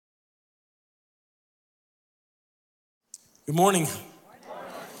Good morning.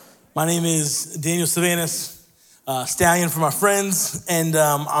 My name is Daniel Savanas, Stallion for my friends, and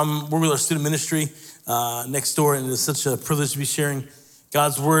we're with our student ministry next door, and it's such a privilege to be sharing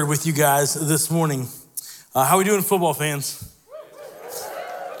God's word with you guys this morning. How are we doing, football fans?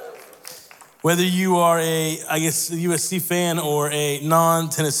 Whether you are a USC fan or a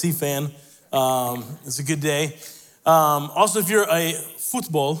non-Tennessee fan, it's a good day. Also, if you're a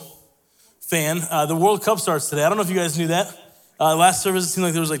football fan, the World Cup starts today. I don't know if you guys knew that. Last service, it seemed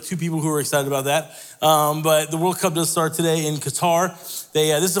like there was like two people who were excited about that. But the World Cup does start today in Qatar.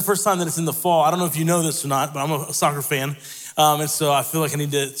 This is the first time that it's in the fall. I don't know if you know this or not, but I'm a soccer fan. And so I feel like I need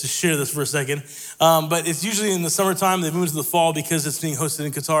to share this for a second. But it's usually in the summertime. They've moved to the fall because it's being hosted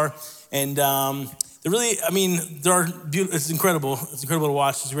in Qatar. And it's incredible. It's incredible to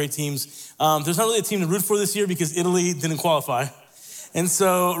watch. It's great teams. There's not really a team to root for this year because Italy didn't qualify. And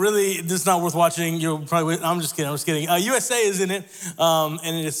so really, this is not worth watching. I'm just kidding. USA is in it,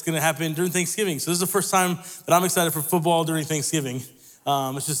 and it's gonna happen during Thanksgiving. So this is the first time that I'm excited for football during Thanksgiving.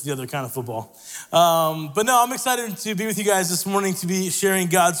 It's just the other kind of football. But no, I'm excited to be with you guys this morning to be sharing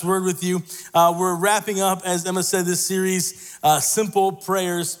God's word with you. We're wrapping up, as Emma said, this series, Simple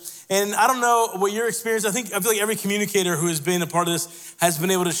Prayers. And I don't know what your experience, I feel like every communicator who has been a part of this has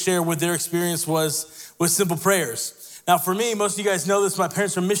been able to share what their experience was with simple prayers. Now for me, most of you guys know this, my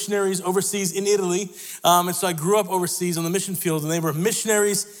parents are missionaries overseas in Italy. And so I grew up overseas on the mission field, and they were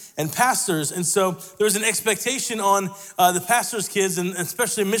missionaries and pastors. And so there was an expectation on the pastors' kids, and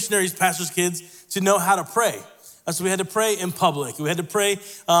especially missionaries' pastors' kids, to know how to pray. So we had to pray in public. We had to pray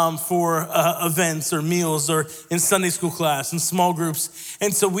for events or meals or in Sunday school class and small groups.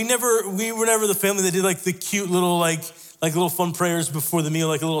 And so we were never the family that did like the cute little like little fun prayers before the meal,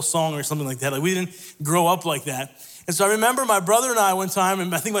 like a little song or something like that. Like we didn't grow up like that. And so I remember my brother and I one time,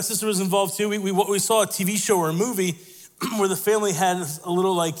 and I think my sister was involved too, we saw a TV show or a movie where the family had a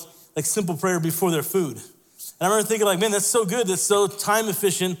little like simple prayer before their food. And I remember thinking like, man, that's so good. That's so time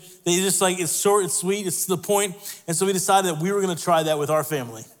efficient. They just it's short, it's sweet, it's to the point. And so we decided that we were gonna try that with our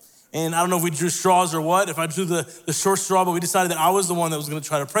family. And I don't know if we drew straws or what, if I drew the short straw, but we decided that I was the one that was gonna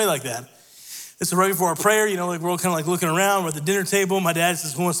try to pray like that. And so right before our prayer, we're all kind of looking around, we're at the dinner table. My dad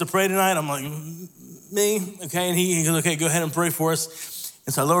says, who wants to pray tonight? I'm like, me, okay, and he goes, okay, go ahead and pray for us.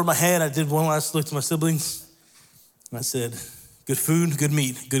 And so I lowered my head, I did one last look to my siblings, and I said, good food, good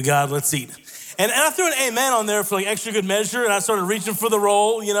meat, good God, let's eat. And I threw an amen on there for like extra good measure, and I started reaching for the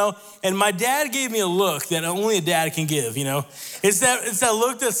roll, and my dad gave me a look that only a dad can give, It's that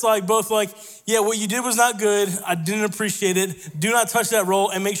look that's like both like, yeah, what you did was not good, I didn't appreciate it, do not touch that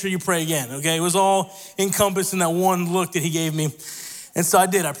roll, and make sure you pray again, okay? It was all encompassed in that one look that he gave me. And so I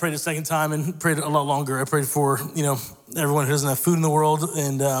did. I prayed a second time and prayed a lot longer. I prayed for, everyone who doesn't have food in the world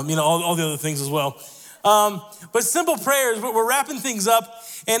and, all the other things as well. But simple prayers, we're wrapping things up.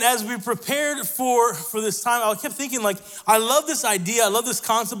 And as we prepared for this time, I kept thinking I love this idea. I love this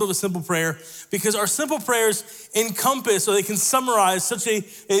concept of a simple prayer because our simple prayers encompass, or they can summarize such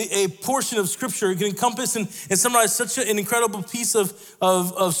a portion of scripture. It can encompass and summarize such an incredible piece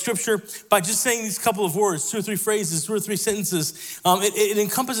of scripture by just saying these couple of words, 2 or 3 phrases, 2 or 3 sentences. It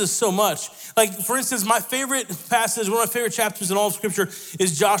encompasses so much. Like, for instance, my favorite passage, one of my favorite chapters in all of scripture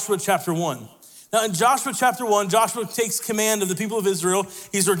is Joshua chapter 1. Now in Joshua chapter 1, Joshua takes command of the people of Israel.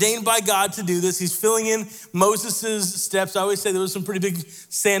 He's ordained by God to do this. He's filling in Moses' steps. I always say there was some pretty big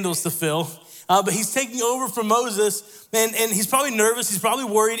sandals to fill. But he's taking over from Moses, and he's probably nervous, he's probably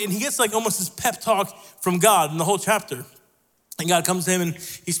worried, and he gets almost this pep talk from God in the whole chapter. And God comes to him and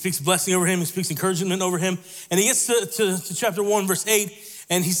he speaks blessing over him, he speaks encouragement over him. And he gets to chapter 1, verse 8,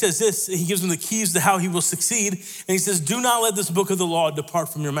 and he says this, he gives him the keys to how he will succeed. And he says, do not let this book of the law depart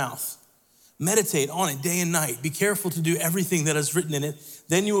from your mouth. Meditate on it day and night. Be careful to do everything that is written in it.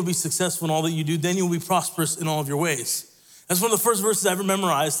 Then you will be successful in all that you do. Then you will be prosperous in all of your ways. That's one of the first verses I ever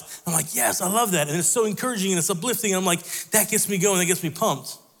memorized. I'm like, yes, I love that. And it's so encouraging and it's uplifting. And I'm like, that gets me going, that gets me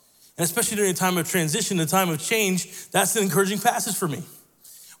pumped. And especially during a time of transition, a time of change, that's an encouraging passage for me.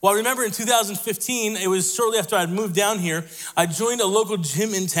 Well, I remember in 2015, it was shortly after I'd moved down here, I joined a local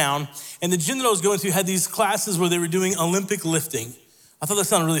gym in town. And the gym that I was going to had these classes where they were doing Olympic lifting. I thought that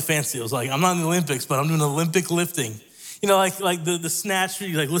sounded really fancy. I was like, I'm not in the Olympics, but I'm doing Olympic lifting. Like the snatch,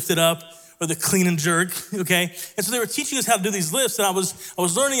 you lift it up, or the clean and jerk, okay? And so they were teaching us how to do these lifts, and I was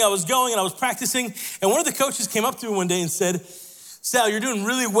learning, I was going, and I was practicing. And one of the coaches came up to me one day and said, Sal, you're doing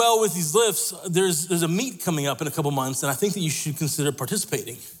really well with these lifts. There's a meet coming up in a couple months, and I think that you should consider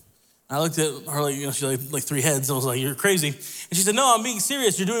participating. I looked at her she had like 3 heads. I was like, you're crazy. And she said, no, I'm being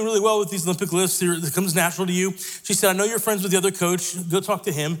serious. You're doing really well with these Olympic lifts. It comes natural to you. She said, I know you're friends with the other coach. Go talk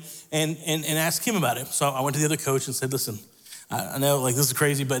to him and ask him about it. So I went to the other coach and said, listen, I know like this is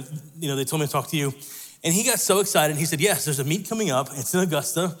crazy, but they told me to talk to you. And he got so excited. He said, yes, there's a meet coming up. It's in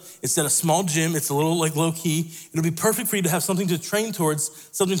Augusta. It's at a small gym. It's a little like low key. It'll be perfect for you to have something to train towards,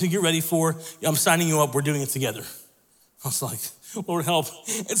 something to get ready for. I'm signing you up. We're doing it together. I was like, Lord help.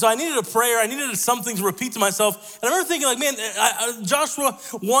 And so I needed a prayer. I needed something to repeat to myself. And I remember thinking like, man, Joshua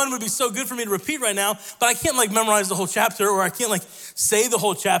 1 would be so good for me to repeat right now, but I can't like memorize the whole chapter, or I can't like say the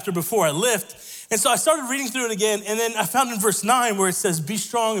whole chapter before I lift. And so I started reading through it again. And then I found in verse 9 where it says, be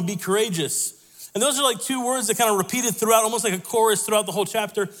strong and be courageous. And those are like two words that kind of repeated throughout, almost like a chorus throughout the whole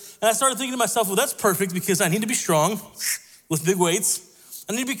chapter. And I started thinking to myself, well, that's perfect because I need to be strong with big weights.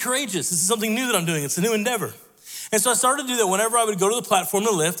 I need to be courageous. This is something new that I'm doing. It's a new endeavor. And so I started to do that. Whenever I would go to the platform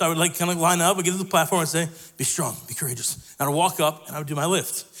to lift, I would like kind of line up, I'd get to the platform and say, be strong, be courageous. And I'd walk up and I would do my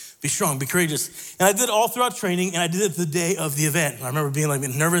lift. Be strong, be courageous. And I did it all throughout training, and I did it the day of the event. I remember being like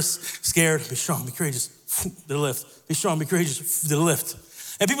nervous, scared, be strong, be courageous, did a lift. Be strong, be courageous, did a lift.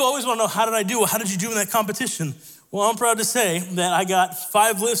 And people always want to know, how did I do? Well, how did you do in that competition? Well, I'm proud to say that I got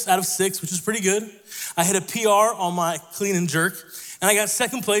 5 lifts out of 6, which is pretty good. I hit a PR on my clean and jerk, and I got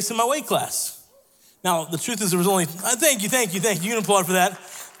second place in my weight class. Now, the truth is there was only, thank you. You can applaud for that.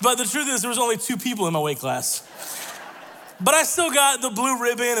 But the truth is there was only 2 people in my weight class. But I still got the blue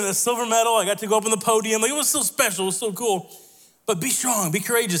ribbon and the silver medal. I got to go up on the podium. Like, it was so special, it was so cool. But be strong, be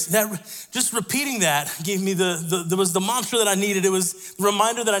courageous. Just repeating that gave me there was the mantra that I needed. It was the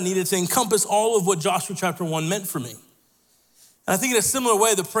reminder that I needed to encompass all of what Joshua chapter 1 meant for me. And I think in a similar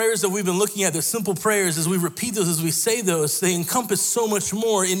way, the prayers that we've been looking at, the simple prayers, as we repeat those, as we say those, they encompass so much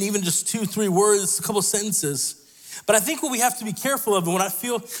more in even just 2-3 words, a couple sentences. But I think what we have to be careful of, and what I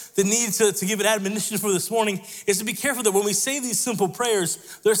feel the need to give an admonition for this morning, is to be careful that when we say these simple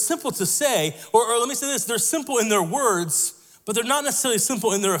prayers, they're simple to say, or let me say this, they're simple in their words, but they're not necessarily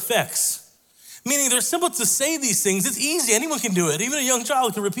simple in their effects. Meaning they're simple to say these things. It's easy, anyone can do it. Even a young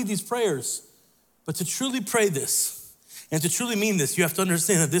child can repeat these prayers. But to truly pray this, and to truly mean this, you have to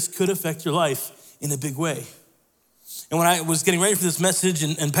understand that this could affect your life in a big way. And when I was getting ready for this message,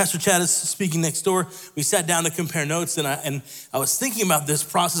 and Pastor Chad is speaking next door, we sat down to compare notes, and I was thinking about this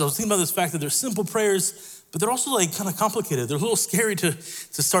process. I was thinking about this fact that they're simple prayers, but they're also like kind of complicated. They're a little scary to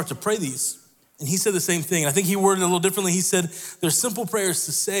start to pray these. And he said the same thing. I think he worded it a little differently. He said, they're simple prayers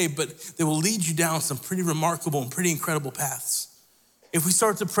to say, but they will lead you down some pretty remarkable and pretty incredible paths. If we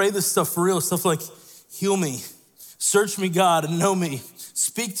start to pray this stuff for real, stuff like heal me, search me, God, and know me,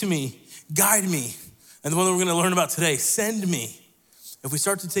 speak to me, guide me, and the one that we're gonna learn about today, send me. If we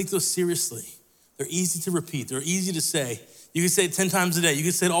start to take those seriously, they're easy to repeat, they're easy to say. You can say it 10 times a day. You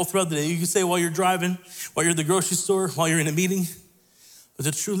can say it all throughout the day. You can say it while you're driving, while you're at the grocery store, while you're in a meeting. But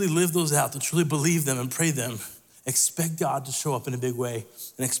to truly live those out, to truly believe them and pray them, expect God to show up in a big way,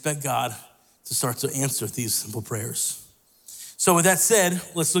 and expect God to start to answer these simple prayers. So with that said,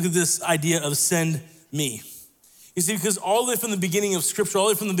 let's look at this idea of send me. You see, because all the way from the beginning of scripture, all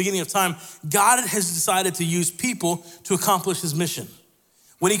the way from the beginning of time, God has decided to use people to accomplish his mission.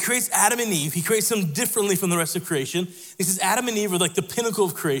 When he creates Adam and Eve, he creates them differently from the rest of creation. He says Adam and Eve are like the pinnacle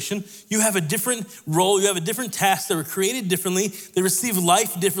of creation. You have a different role, you have a different task. They were created differently. They receive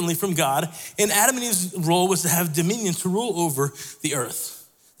life differently from God. And Adam and Eve's role was to have dominion, to rule over the earth.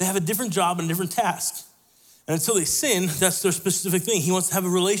 They have a different job and a different task. And until they sin, that's their specific thing. He wants to have a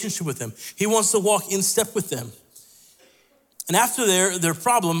relationship with them. He wants to walk in step with them. And after their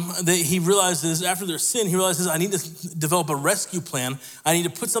problem, he realizes, after their sin, he realizes, I need to develop a rescue plan. I need to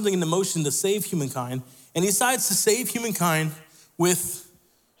put something into motion to save humankind. And he decides to save humankind with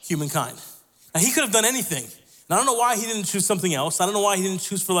humankind. Now, he could have done anything. And I don't know why he didn't choose something else. I don't know why he didn't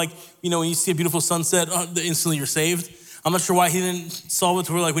choose for when you see a beautiful sunset, instantly you're saved. I'm not sure why he didn't solve it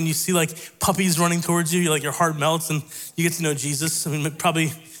to where when you see puppies running towards you, your heart melts and you get to know Jesus. I mean, probably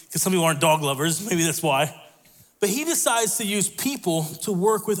because some people aren't dog lovers. Maybe that's why. But he decides to use people to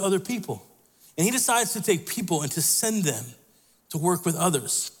work with other people. And he decides to take people and to send them to work with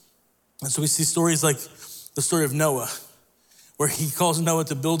others. And so we see stories like the story of Noah, where he calls Noah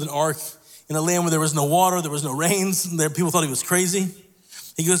to build an ark in a land where there was no water, there was no rains. People thought he was crazy.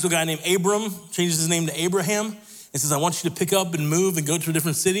 He goes to a guy named Abram, changes his name to Abraham, and says, I want you to pick up and move and go to a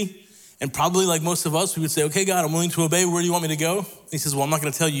different city. And probably like most of us, we would say, okay, God, I'm willing to obey. Where do you want me to go? And he says, well, I'm not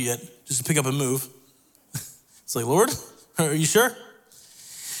gonna tell you yet, just to pick up and move. It's like, Lord, are you sure?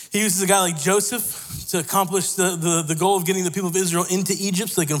 He uses a guy like Joseph to accomplish the goal of getting the people of Israel into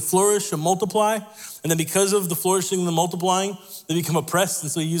Egypt so they can flourish and multiply. And then because of the flourishing and the multiplying, they become oppressed.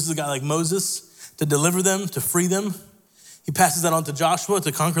 And so he uses a guy like Moses to deliver them, to free them. He passes that on to Joshua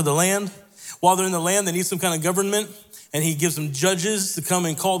to conquer the land. While they're in the land, they need some kind of government, and he gives them judges to come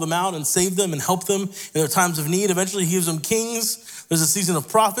and call them out and save them and help them in their times of need. Eventually, he gives them kings. There's a season of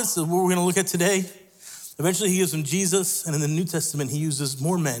prophets, that's what we're gonna look at today. Eventually, he gives them Jesus, and in the New Testament, he uses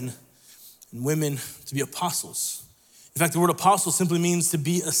more men and women to be apostles. In fact, the word apostle simply means to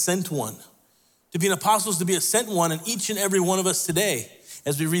be a sent one. To be an apostle is to be a sent one, and each and every one of us today,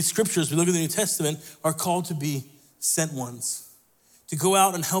 as we read scriptures, we look at the New Testament, are called to be sent ones. To go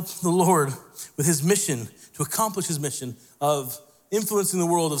out and help the Lord with his mission, to accomplish his mission of influencing the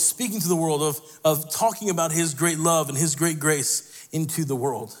world, of speaking to the world, of talking about his great love and his great grace into the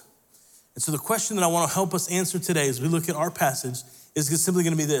world. And so the question that I want to help us answer today as we look at our passage is simply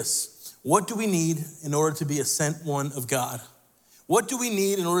going to be this. What do we need in order to be a sent one of God? What do we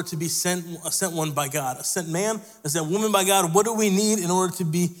need in order to be a sent one by God? A sent man, a sent woman by God? What do we need in order to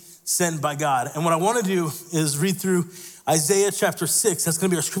be sent by God? And what I want to do is read through Isaiah chapter 6. That's going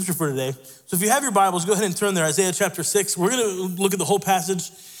to be our scripture for today. So if you have your Bibles, go ahead and turn there, Isaiah chapter 6. We're going to look at the whole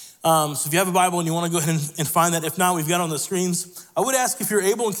passage. So if you have a Bible and you want to go ahead and find that, if not, we've got it on the screens. I would ask if you're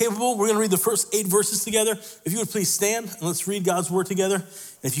able and capable, we're going to read the first 8 verses together. If you would please stand and let's read God's word together. And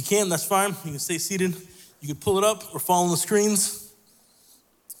if you can, that's fine. You can stay seated. You can pull it up or follow on the screens.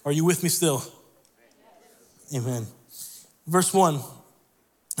 Are you with me still? Amen. Verse 1,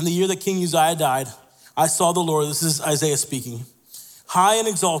 in the year that King Uzziah died, I saw the Lord, this is Isaiah speaking, high and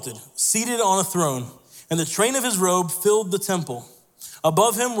exalted, seated on a throne, and the train of his robe filled the temple.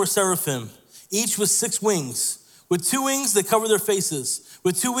 Above him were seraphim, each with 6 wings. With 2 wings they covered their faces,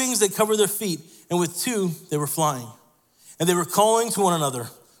 with 2 wings they covered their feet, and with 2 they were flying. And they were calling to one another,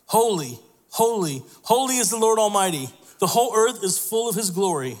 holy, holy, holy is the Lord Almighty. The whole earth is full of his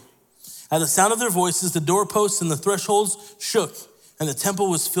glory. At the sound of their voices, the doorposts and the thresholds shook, and the temple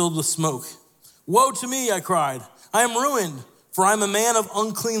was filled with smoke. Woe to me, I cried. I am ruined, for I am a man of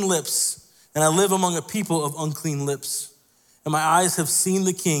unclean lips, and I live among a people of unclean lips. And my eyes have seen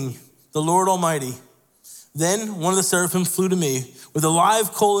the King, the Lord Almighty. Then one of the seraphim flew to me with a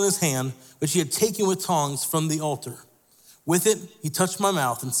live coal in his hand, which he had taken with tongs from the altar. With it, he touched my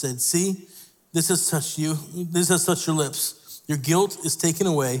mouth and said, see, this has touched you. This has touched your lips. Your guilt is taken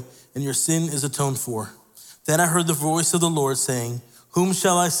away and your sin is atoned for. Then I heard the voice of the Lord saying, whom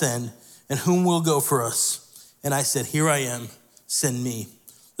shall I send and whom will go for us? And I said, here I am, send me.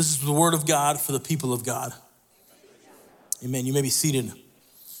 This is the word of God for the people of God. Amen. You may be seated.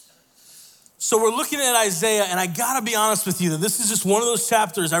 So we're looking at Isaiah, and I gotta be honest with you that this is just one of those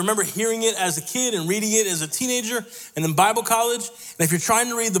chapters. I remember hearing it as a kid and reading it as a teenager and in Bible college. And if you're trying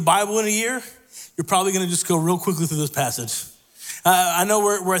to read the Bible in a year, you're probably gonna just go real quickly through this passage. I know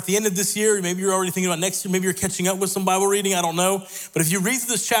we're at the end of this year. Maybe you're already thinking about next year. Maybe you're catching up with some Bible reading. I don't know. But if you read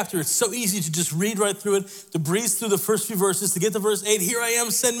through this chapter, it's so easy to just read right through it, to breeze through the first few verses, to get to verse 8. Here I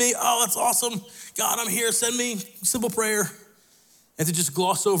am, send me. Oh, that's awesome. God, I'm here, send me. Simple prayer. And to just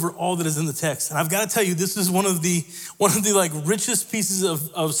gloss over all that is in the text. And I've got to tell you, this is one of the like richest pieces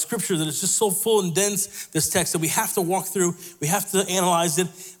of scripture that is just so full and dense, this text, that we have to walk through. We have to analyze it.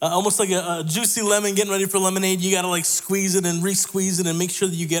 Almost like a juicy lemon getting ready for lemonade. You got to like squeeze it and re-squeeze it and make sure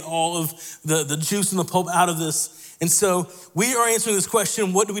that you get all of the juice and the pulp out of this. And so we are answering this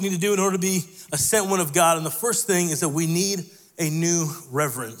question, what do we need to do in order to be a sent one of God? And the first thing is that we need a new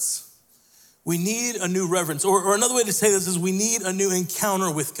reverence. We need a new reverence, or another way to say this is we need a new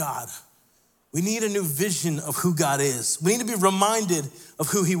encounter with God. We need a new vision of who God is. We need to be reminded of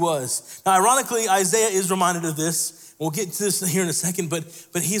who he was. Now, ironically, Isaiah is reminded of this. We'll get to this here in a second, but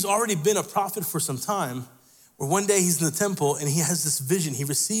he's already been a prophet for some time, where one day he's in the temple and he has this vision. He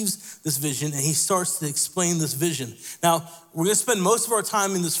receives this vision and he starts to explain this vision. Now, we're gonna spend most of our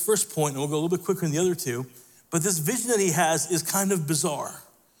time in this first point, and we'll go a little bit quicker in the other two, but this vision that he has is kind of bizarre.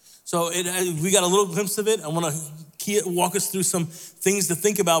 So we got a little glimpse of it. I want to walk us through some things to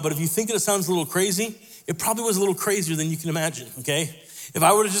think about, but if you think it sounds a little crazy, it probably was a little crazier than you can imagine, okay? If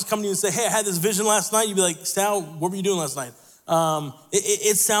I were to just come to you and say, hey, I had this vision last night, you'd be like, Sal, what were you doing last night?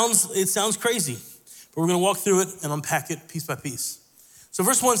 It sounds crazy, but we're gonna walk through it and unpack it piece by piece. So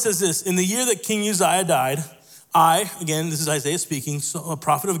verse 1 says this, in the year that King Uzziah died, I, again, this is Isaiah speaking, a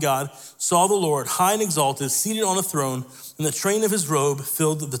prophet of God, saw the Lord high and exalted, seated on a throne, and the train of his robe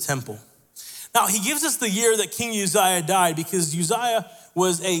filled the temple. Now, he gives us the year that King Uzziah died because Uzziah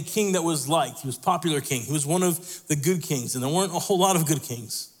was a king that was liked. He was a popular king. He was one of the good kings, and there weren't a whole lot of good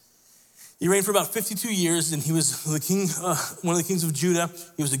kings. He reigned for about 52 years, and he was the king, one of the kings of Judah.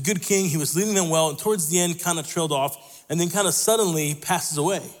 He was a good king. He was leading them well, and towards the end kind of trailed off, and then kind of suddenly passes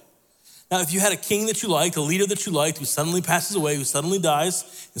away. Now, if you had a king that you liked, a leader that you liked, who suddenly passes away, who suddenly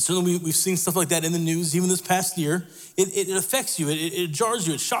dies, and certainly we've seen stuff like that in the news, even this past year, it affects you, it jars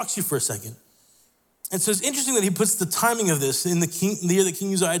you, it shocks you for a second. And so it's interesting that he puts the timing of this in the year that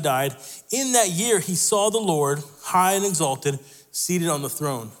King Uzziah died. In that year, he saw the Lord high and exalted, seated on the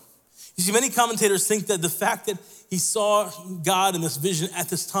throne. You see, many commentators think that the fact that he saw God in this vision at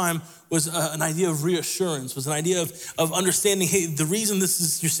this time was an idea of reassurance, was an idea of understanding, hey, the reason you're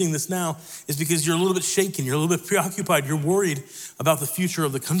seeing this now is because you're a little bit shaken, you're a little bit preoccupied, you're worried about the future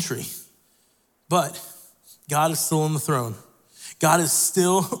of the country. But God is still on the throne. God is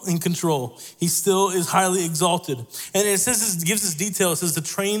still in control. He still is highly exalted. And it says, it gives this detail. It says the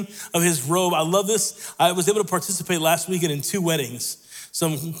train of his robe. I love this. I was able to participate last weekend in 2 weddings.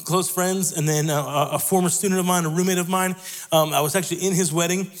 Some close friends and then a former student of mine, a roommate of mine. I was actually in his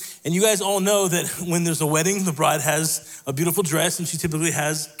wedding. And you guys all know that when there's a wedding, the bride has a beautiful dress and she typically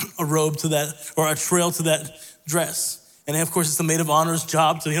has a robe to that or a trail to that dress. And of course, it's the maid of honor's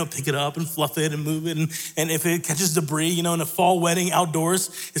job to, pick it up and fluff it and move it. And if it catches debris, in a fall wedding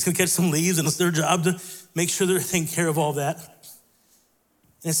outdoors, it's gonna catch some leaves and it's their job to make sure they're taking care of all that.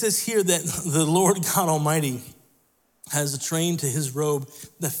 And it says here that the Lord God Almighty has a train to his robe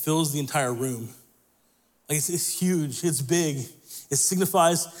that fills the entire room. Like it's huge, it's big. It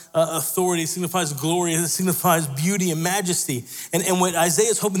signifies authority, it signifies glory, it signifies beauty and majesty. And what Isaiah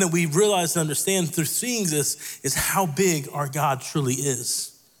is hoping that we realize and understand through seeing this is how big our God truly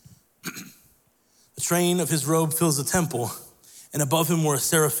is. The train of his robe fills the temple, and above him were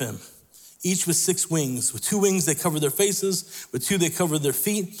seraphim, each with 6 wings. With 2 wings they covered their faces, with 2 they covered their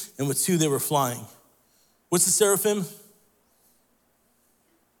feet, and with 2 they were flying. What's the seraphim?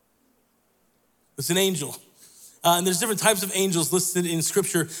 It's an angel. And there's different types of angels listed in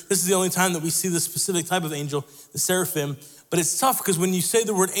scripture. This is the only time that we see this specific type of angel, the seraphim. But it's tough because when you say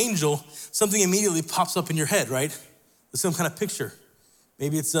the word angel, something immediately pops up in your head, right? There's some kind of picture.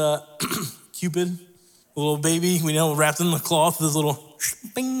 Maybe it's Cupid, a little baby, wrapped in the cloth with his little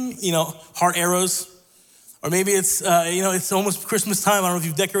bing, heart arrows. Or maybe it's, it's almost Christmas time. I don't know if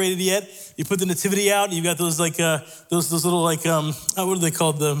you've decorated yet. You put the nativity out and you've got those those little what are they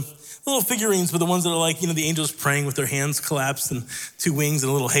called? The little figurines, but the ones that are the angels praying with their hands collapsed and 2 wings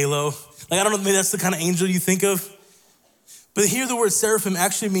and a little halo. I don't know, maybe that's the kind of angel you think of. But here the word seraphim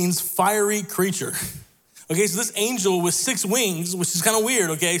actually means fiery creature. Okay, so this angel with 6 wings, which is kind of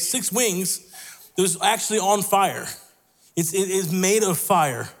weird, okay? 6 wings, that was actually on fire. It is made of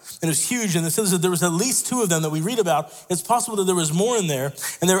fire, and it was huge, and it says that there was at least 2 of them that we read about. It's possible that there was more in there,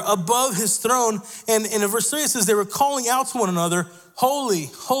 and they're above his throne, and in verse 3 it says they were calling out to one another, holy,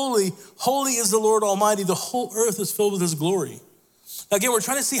 holy, holy is the Lord Almighty. The whole earth is filled with his glory. Now again, we're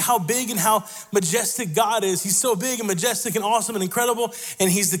trying to see how big and how majestic God is. He's so big and majestic and awesome and incredible, and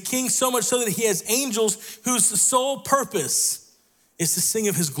he's the king so much so that he has angels whose sole purpose is to sing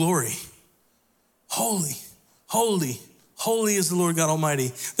of his glory. Holy, holy, holy is the Lord God Almighty.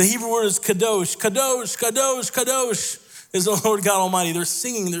 The Hebrew word is kadosh, kadosh, kadosh, kadosh is the Lord God Almighty. They're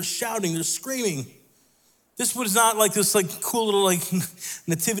singing, they're shouting, they're screaming. This was not like this cool little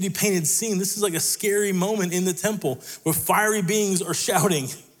nativity painted scene. This is like a scary moment in the temple where fiery beings are shouting.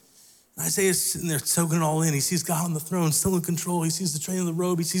 And Isaiah's sitting there soaking it all in. He sees God on the throne, still in control. He sees the train of the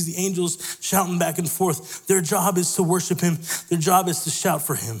robe. He sees the angels shouting back and forth. Their job is to worship him. Their job is to shout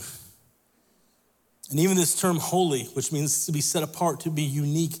for him. And even this term holy, which means to be set apart, to be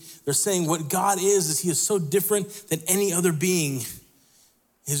unique, they're saying what God is he is so different than any other being.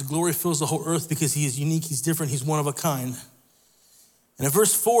 His glory fills the whole earth because he is unique, he's different, he's one of a kind. And in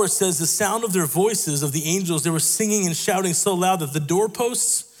verse 4, it says, the sound of their voices, of the angels, they were singing and shouting so loud that the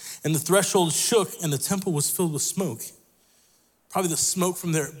doorposts and the threshold shook and the temple was filled with smoke. Probably the smoke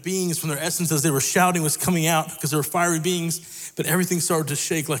from their beings, from their essence as they were shouting was coming out because they were fiery beings, but everything started to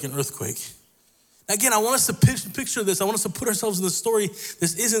shake like an earthquake. Again, I want us to picture this. I want us to put ourselves in the story.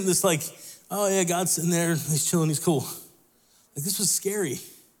 This isn't this oh yeah, God's sitting there, he's chilling, he's cool. This was scary.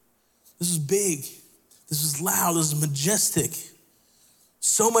 This was big. This was loud. This was majestic.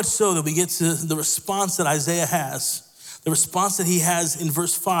 So much so that we get to the response that Isaiah has. The response that he has in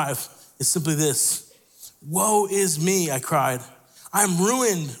verse 5 is simply this. Woe is me, I cried. I'm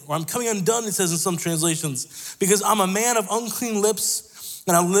ruined, or I'm coming undone, it says in some translations, because I'm a man of unclean lips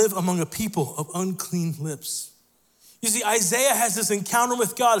and I live among a people of unclean lips. You see, Isaiah has this encounter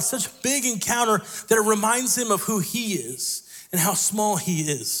with God, such a big encounter that it reminds him of who he is and how small he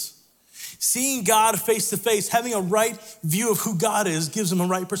is. Seeing God face to face, having a right view of who God is, gives him a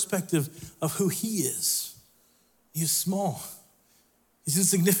right perspective of who he is. He is small. He's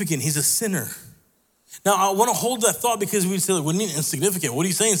insignificant. He's a sinner. Now, I want to hold that thought because we say, what do you mean insignificant? What are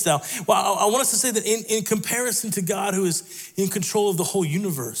you saying, Sal? Well, I want us to say that in comparison to God, who is in control of the whole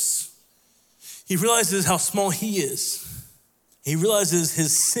universe, he realizes how small he is. He realizes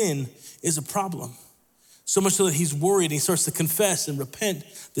his sin is a problem. So much so that he's worried and he starts to confess and repent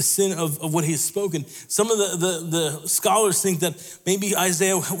the sin of what he has spoken. Some of the scholars think that maybe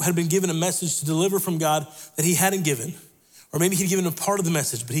Isaiah had been given a message to deliver from God that he hadn't given. Or maybe he'd given a part of the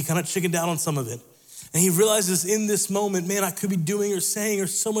message, but he kind of chickened out on some of it. And he realizes in this moment, man, I could be doing or saying or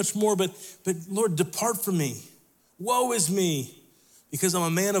so much more, but Lord, depart from me. Woe is me, because I'm a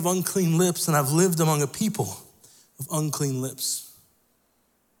man of unclean lips and I've lived among a people of unclean lips.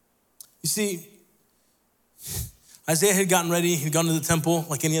 You see, Isaiah had gotten ready. He'd gone to the temple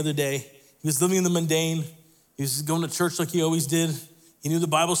like any other day. He was living in the mundane. He was going to church like he always did. He knew the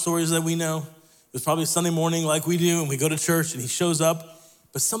Bible stories that we know. It was probably Sunday morning like we do, and we go to church and he shows up.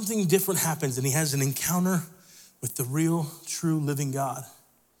 But something different happens and he has an encounter with the real, true, living God.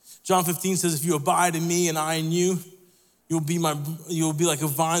 John 15 says, if you abide in me and I in you, you'll be like a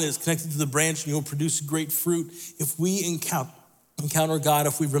vine that is connected to the branch and you'll produce great fruit. If we encounter God,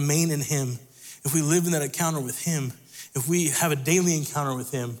 if we remain in him, if we live in that encounter with him, if we have a daily encounter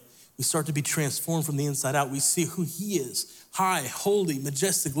with him, we start to be transformed from the inside out. We see who he is, high, holy,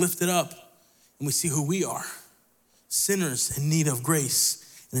 majestic, lifted up, and we see who we are, sinners in need of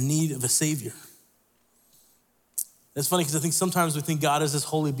grace and in need of a savior. It's funny because I think sometimes we think God is this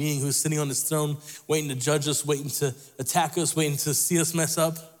holy being who's sitting on his throne, waiting to judge us, waiting to attack us, waiting to see us mess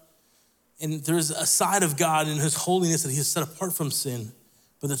up. And there's a side of God in his holiness that he has set apart from sin.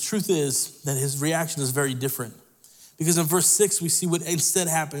 But the truth is that his reaction is very different. Because in verse 6, we see what instead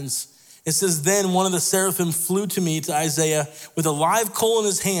happens. It says, then one of the seraphim flew to me, to Isaiah, with a live coal in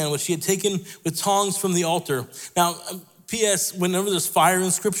his hand, which he had taken with tongs from the altar. Now, P.S., whenever there's fire in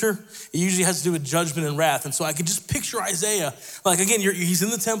scripture, it usually has to do with judgment and wrath. And so I could just picture Isaiah. Like, again, he's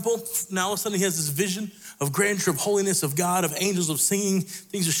in the temple. Now all of a sudden he has this vision of grandeur, of holiness, of God, of angels, of singing.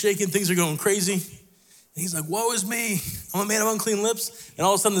 Things are shaking, things are going crazy. And he's like, woe is me. I'm a man of unclean lips. And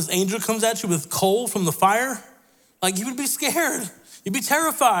all of a sudden this angel comes at you with coal from the fire. Like, you would be scared. You'd be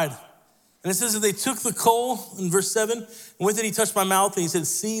terrified. And it says that they took the coal in verse 7, and with it he touched my mouth and he said,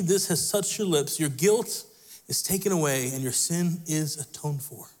 see, this has touched your lips. Your guilt is taken away and your sin is atoned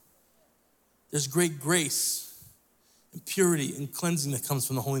for. There's great grace and purity and cleansing that comes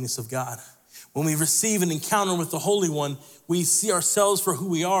from the holiness of God. When we receive an encounter with the Holy One, we see ourselves for who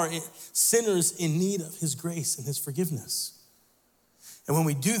we are, sinners in need of his grace and his forgiveness. And when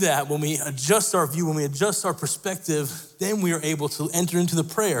we do that, when we adjust our view, when we adjust our perspective, then we are able to enter into the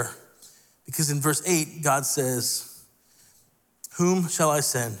prayer. Because in verse 8, God says, whom shall I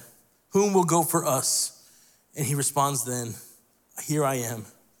send? Whom will go for us? And he responds then, here I am,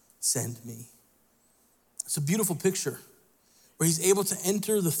 send me. It's a beautiful picture where he's able to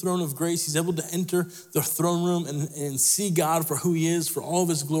enter the throne of grace. He's able to enter the throne room and see God for who he is, for all of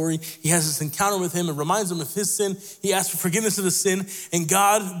his glory. He has this encounter with him. It reminds him of his sin. He asks for forgiveness of his sin, and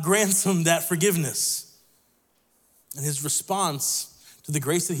God grants him that forgiveness. And his response to the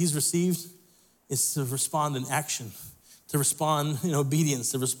grace that he's received is to respond in action, to respond in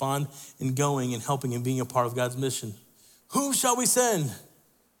obedience, to respond in going and helping and being a part of God's mission. Whom shall we send?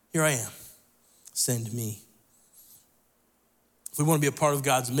 Here I am. Send me. If we want to be a part of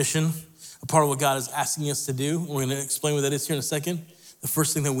God's mission, a part of what God is asking us to do, we're going to explain what that is here in a second. The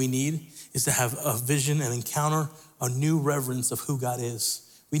first thing that we need is to have a vision, an encounter, a new reverence of who God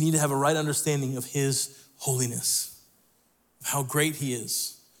is. We need to have a right understanding of his holiness, of how great he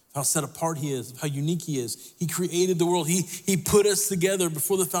is, how set apart he is, how unique he is. He created the world. He put us together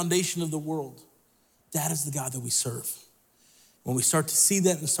before the foundation of the world. That is the God that we serve. When we start to see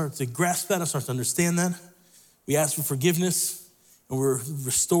that and start to grasp that and start to understand that, we ask for forgiveness and we're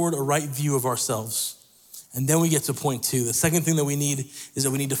restored a right view of ourselves. And then we get to point 2. The second thing that we need is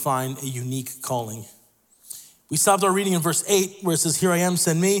that we need to find a unique calling. We stopped our reading in verse 8 where it says, here I am,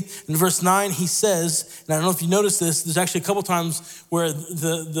 send me. In verse 9, he says, and I don't know if you noticed this, there's actually a couple times where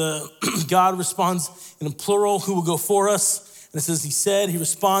the God responds in a plural, who will go for us? And it says, he said, he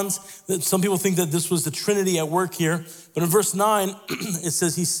responds. Some people think that this was the Trinity at work here. But in verse 9, it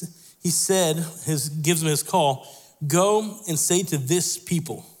says, he said, gives him his call, go and say to this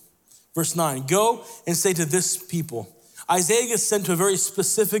people. Verse 9, go and say to this people. Isaiah gets sent to a very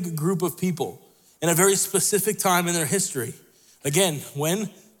specific group of people in a very specific time in their history. Again, when?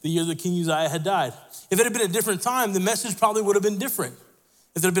 The year that King Uzziah had died. If it had been a different time, the message probably would have been different.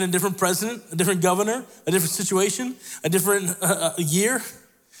 If there had been a different president, a different governor, a different situation, a different year,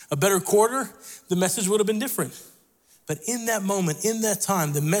 a better quarter, the message would have been different. But in that moment, in that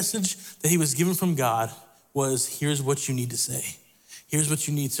time, the message that he was given from God was, here's what you need to say. Here's what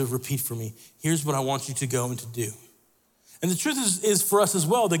you need to repeat for me. Here's what I want you to go and to do. And the truth is for us as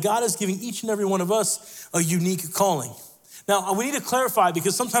well, that God is giving each and every one of us a unique calling. Now, we need to clarify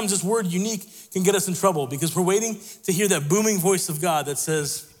because sometimes this word unique can get us in trouble because we're waiting to hear that booming voice of God that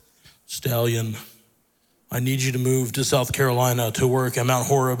says, Stallion, I need you to move to South Carolina to work at Mount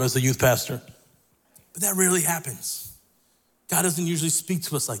Horeb as a youth pastor. But that rarely happens. God doesn't usually speak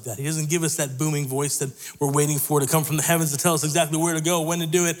to us like that. He doesn't give us that booming voice that we're waiting for to come from the heavens to tell us exactly where to go, when to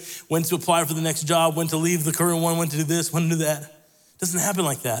do it, when to apply for the next job, when to leave the current one, when to do this, when to do that. It doesn't happen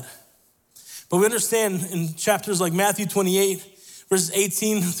like that. But we understand in chapters like Matthew 28, verses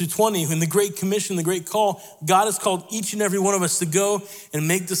 18 through 20, in the Great Commission, the Great Call, God has called each and every one of us to go and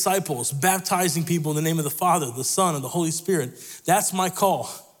make disciples, baptizing people in the name of the Father, the Son, and the Holy Spirit. That's my call.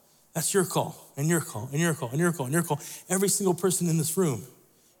 That's your call, and your call, and your call, and your call, and your call. Every single person in this room,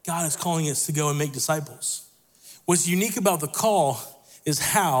 God is calling us to go and make disciples. What's unique about the call is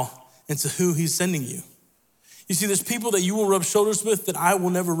how and to who he's sending you. You see, there's people that you will rub shoulders with that I will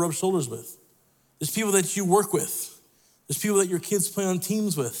never rub shoulders with. There's people that you work with. There's people that your kids play on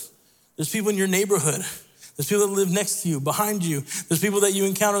teams with. There's people in your neighborhood. There's people that live next to you, behind you. There's people that you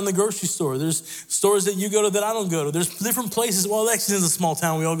encounter in the grocery store. There's stores that you go to that I don't go to. There's different places. Well, Lexington's a small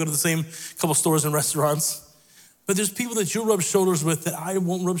town. We all go to the same couple stores and restaurants. But there's people that you'll rub shoulders with that I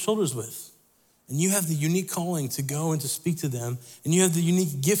won't rub shoulders with. And you have the unique calling to go and to speak to them. And you have the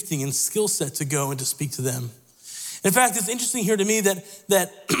unique gifting and skill set to go and to speak to them. In fact, it's interesting here to me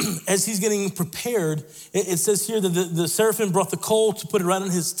that as he's getting prepared, it says here that the seraphim brought the coal to put it right on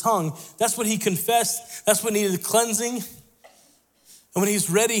his tongue. That's what he confessed. That's what needed cleansing. And when he's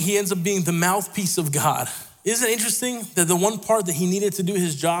ready, he ends up being the mouthpiece of God. Isn't it interesting that the one part that he needed to do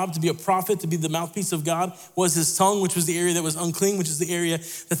his job, to be a prophet, to be the mouthpiece of God, was his tongue, which was the area that was unclean, which is the area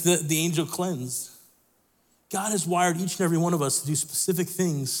that the angel cleansed. God has wired each and every one of us to do specific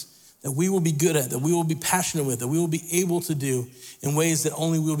things that we will be good at, that we will be passionate with, that we will be able to do in ways that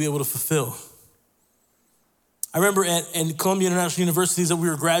only we'll be able to fulfill. I remember at Columbia International University that we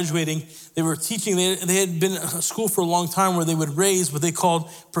were graduating, they were teaching, they had been at a school for a long time where they would raise what they called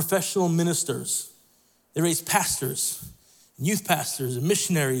professional ministers. They raised pastors, and youth pastors, and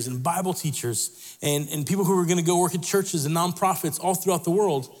missionaries, and Bible teachers, and people who were gonna go work at churches and nonprofits all throughout the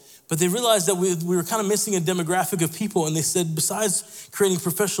world. But they realized that we were kind of missing a demographic of people. And they said, besides creating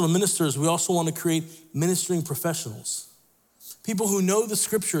professional ministers, we also want to create ministering professionals. People who know the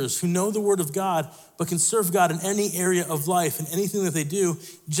scriptures, who know the word of God, but can serve God in any area of life and anything that they do,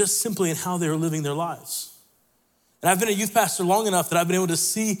 just simply in how they're living their lives. And I've been a youth pastor long enough that I've been able to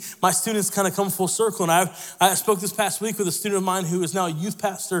see my students kind of come full circle. And I spoke this past week with a student of mine who is now a youth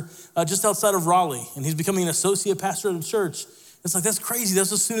pastor just outside of Raleigh. And he's becoming an associate pastor at a church. It's like, that's crazy.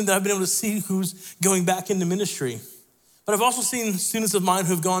 That's a student that I've been able to see who's going back into ministry. But I've also seen students of mine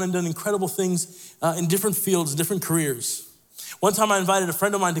who have gone and done incredible things in different fields, different careers. One time I invited a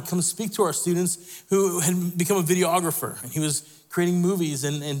friend of mine to come speak to our students who had become a videographer. And he was creating movies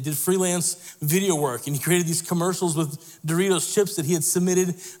and did freelance video work. And he created these commercials with Doritos chips that he had submitted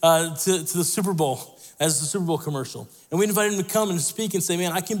to the Super Bowl as the Super Bowl commercial. And we invited him to come and speak and say,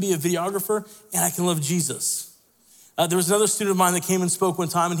 man, I can be a videographer and I can love Jesus. There was another student of mine that came and spoke one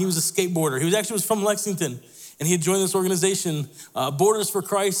time, and he was a skateboarder. He was from Lexington, and he had joined this organization, Borders for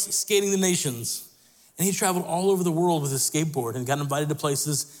Christ, Skating the Nations. And he traveled all over the world with his skateboard and got invited to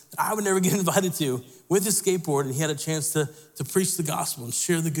places that I would never get invited to with his skateboard, and he had a chance to preach the gospel and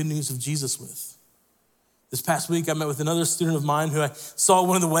share the good news of Jesus with. This past week, I met with another student of mine who I saw at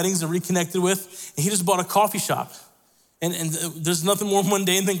one of the weddings and reconnected with, and he just bought a coffee shop. And there's nothing more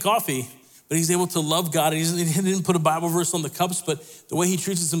mundane than coffee. But he's able to love God. He didn't put a Bible verse on the cups, but the way he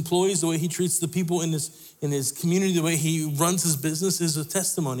treats his employees, the way he treats the people in his community, the way he runs his business is a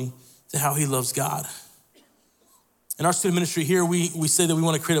testimony to how he loves God. In our student ministry here, we say that we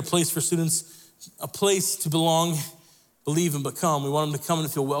want to create a place for students, a place to belong, believe, and become. We want them to come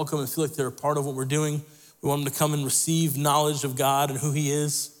and feel welcome and feel like they're a part of what we're doing. We want them to come and receive knowledge of God and who he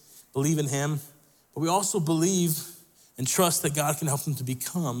is, believe in him. But we also believe and trust that God can help them to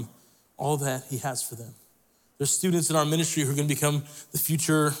become all that he has for them. There's students in our ministry who are going to become the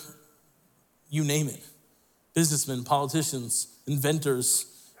future, you name it, businessmen, politicians, inventors,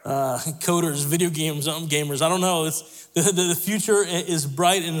 coders, video gamers. I don't know. The future is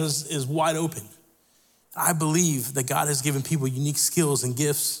bright and is wide open. I believe that God has given people unique skills and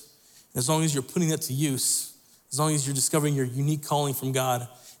gifts. And as long as you're putting that to use, as long as you're discovering your unique calling from God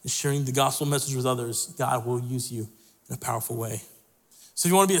and sharing the gospel message with others, God will use you in a powerful way. So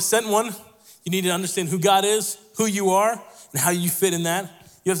if you want to be a sent one, you need to understand who God is, who you are, and how you fit in that.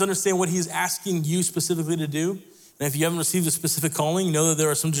 You have to understand what he's asking you specifically to do. And if you haven't received a specific calling, know that there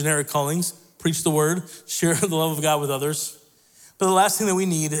are some generic callings. Preach the word, share the love of God with others. But the last thing that we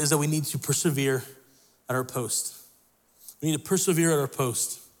need is that we need to persevere at our post. We need to persevere at our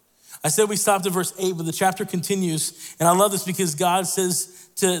post. I said we stopped at verse 8, but the chapter continues. And I love this because God says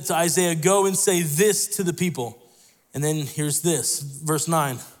to Isaiah, go and say this to the people. And then here's this, verse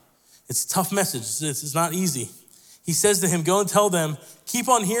 9. It's a tough message. It's not easy. He says to him, go and tell them, keep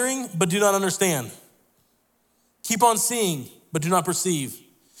on hearing, but do not understand. Keep on seeing, but do not perceive.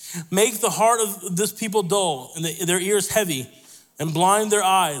 Make the heart of this people dull and their ears heavy, and blind their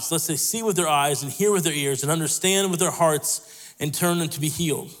eyes, lest they see with their eyes and hear with their ears and understand with their hearts and turn them to be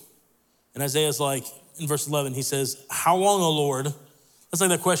healed. And Isaiah's like, in verse 11, he says, how long, O Lord? That's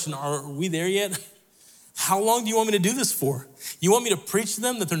like that question, are we there yet? How long do you want me to do this for? You want me to preach to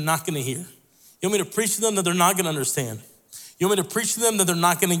them that they're not gonna hear? You want me to preach to them that they're not gonna understand? You want me to preach to them that they're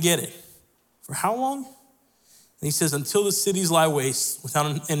not gonna get it? For how long? And he says, until the cities lie waste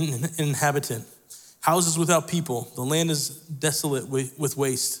without an inhabitant, houses without people, the land is desolate with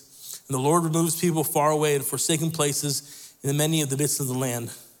waste. And the Lord removes people far away and forsaken places in many of the bits of the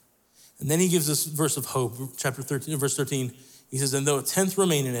land. And then he gives this verse of hope, chapter 13, verse 13. He says, and though a tenth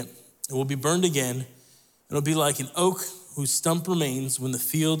remain in it, it will be burned again. It'll be like an oak whose stump remains when the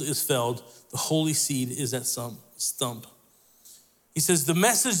field is felled. The holy seed is that stump. He says, the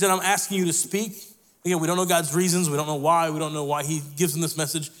message that I'm asking you to speak, again, we don't know God's reasons. We don't know why. We don't know why he gives them this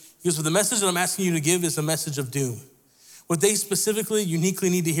message. He goes, but the message that I'm asking you to give is a message of doom. What they specifically, uniquely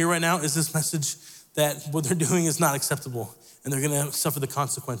need to hear right now is this message that what they're doing is not acceptable and they're gonna suffer the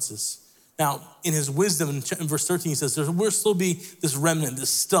consequences. Now, in his wisdom, in verse 13, he says, there will still be this remnant, this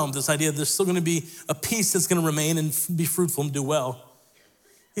stump, this idea that there's still gonna be a piece that's gonna remain and be fruitful and do well.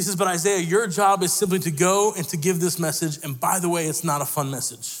 He says, but Isaiah, your job is simply to go and to give this message. And by the way, it's not a fun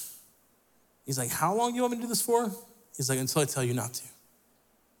message. He's like, how long do you want me to do this for? He's like, until I tell you not to.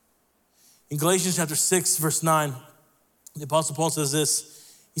 In Galatians chapter 6, verse 9, the Apostle Paul says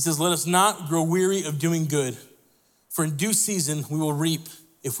this. He says, let us not grow weary of doing good, for in due season we will reap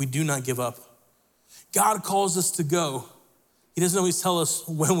if we do not give up. God calls us to go. He doesn't always tell us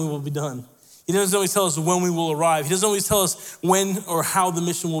when we will be done. He doesn't always tell us when we will arrive. He doesn't always tell us when or how the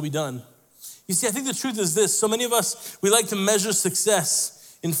mission will be done. You see, I think the truth is this. So many of us, we like to measure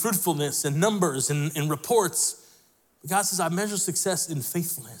success in fruitfulness and numbers and reports. But God says, I measure success in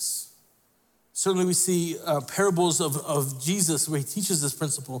faithfulness. Certainly we see parables of Jesus where he teaches this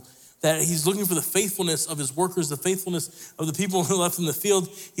principle, that he's looking for the faithfulness of his workers, the faithfulness of the people who left in the field.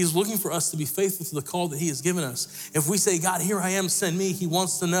 He's looking for us to be faithful to the call that he has given us. If we say, God, here I am, send me, he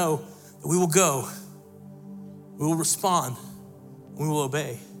wants to know that we will go, we will respond, we will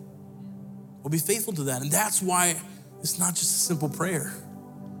obey. We'll be faithful to that. And that's why it's not just a simple prayer.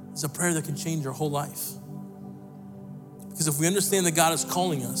 It's a prayer that can change our whole life. Because if we understand that God is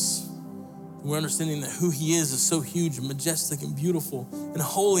calling us, we're understanding that who he is so huge and majestic and beautiful and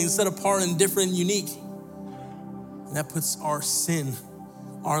holy and set apart and different and unique. And that puts our sin,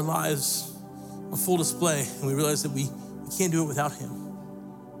 our lives on full display. And we realize that we can't do it without him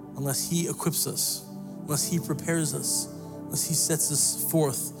unless he equips us, unless he prepares us, unless he sets us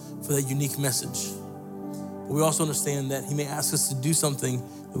forth for that unique message. But we also understand that he may ask us to do something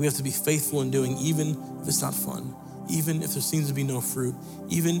that we have to be faithful in doing, even if it's not fun. Even if there seems to be no fruit,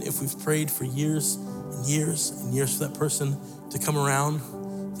 even if we've prayed for years and years and years for that person to come around,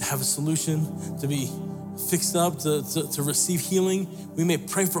 to have a solution, to be fixed up, to receive healing, we may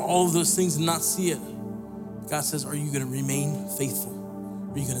pray for all of those things and not see it. God says, are you gonna remain faithful?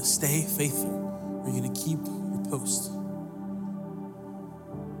 Are you gonna stay faithful? Are you gonna keep your post?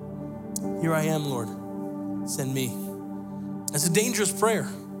 Here I am, Lord, send me. It's a dangerous prayer.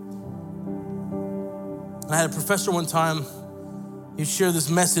 I had a professor one time, he'd share this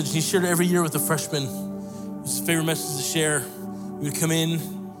message. He shared it every year with the freshmen. It was his favorite message to share. We would come in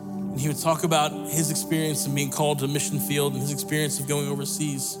and he would talk about his experience in being called to a mission field and his experience of going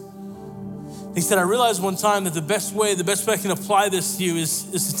overseas. He said, I realized one time that the best way I can apply this to you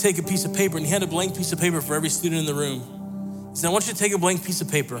is to take a piece of paper. And he had a blank piece of paper for every student in the room. He said, I want you to take a blank piece of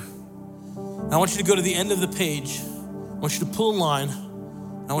paper. And I want you to go to the end of the page. I want you to pull a line.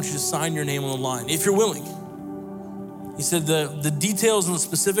 And I want you to sign your name on the line, if you're willing. He said the details and the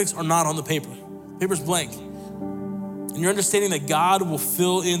specifics are not on the paper. Paper's blank. And you're understanding that God will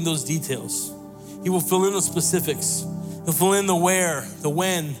fill in those details. He will fill in the specifics. He'll fill in the where, the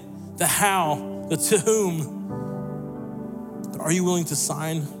when, the how, the to whom. But are you willing to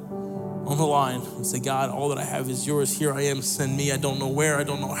sign on the line and say, God, all that I have is yours. Here I am, send me. I don't know where, I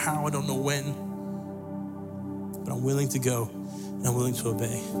don't know how, I don't know when. But I'm willing to go and I'm willing to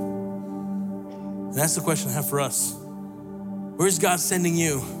obey. And that's the question I have for us. Where is God sending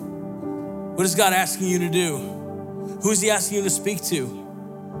you? What is God asking you to do? Who is he asking you to speak to?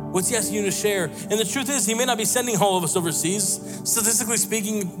 What's he asking you to share? And the truth is, he may not be sending all of us overseas. Statistically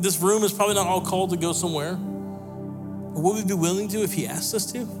speaking, this room is probably not all called to go somewhere. But would we be willing to if he asked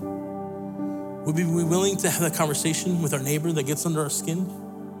us to? Would we be willing to have that conversation with our neighbor that gets under our skin?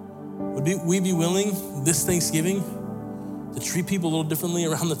 Would we be willing this Thanksgiving to treat people a little differently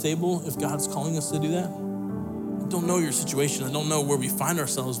around the table if God's calling us to do that? I don't know your situation. I don't know where we find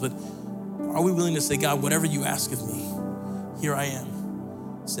ourselves, but are we willing to say, God, whatever you ask of me, here I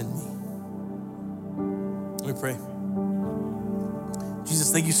am, send me. Let me pray.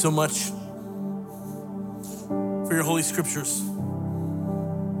 Jesus, thank you so much for your holy scriptures.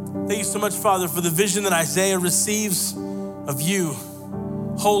 Thank you so much, Father, for the vision that Isaiah receives of you,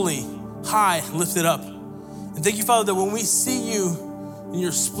 holy, high, lifted up. And thank you, Father, that when we see you in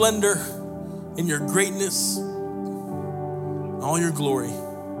your splendor, in your greatness, in all your glory,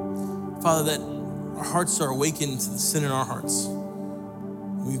 Father, that our hearts are awakened to the sin in our hearts.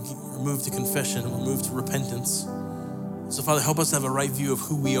 We are moved to confession and we're moved to repentance. So, Father, help us to have a right view of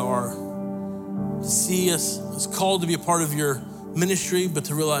who we are, to see us as called to be a part of your ministry, but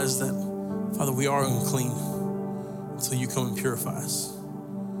to realize that, Father, we are unclean until you come and purify us.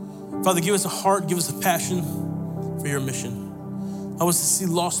 Father, give us a heart, give us a passion for your mission. Help us to see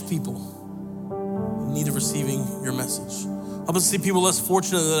lost people in need of receiving your message. Help us to see people less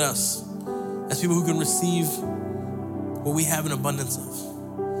fortunate than us as people who can receive what we have in abundance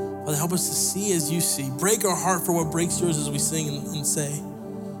of. Father, help us to see as you see. Break our heart for what breaks yours as we sing and say.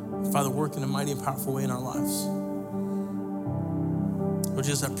 Father, work in a mighty and powerful way in our lives. Lord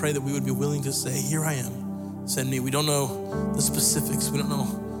Jesus, I pray that we would be willing to say, here I am, send me. We don't know the specifics. We don't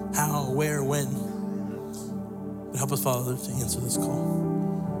know how, where, when. But help us, Father, to answer this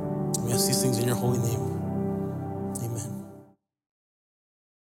call. We ask these things in your holy name.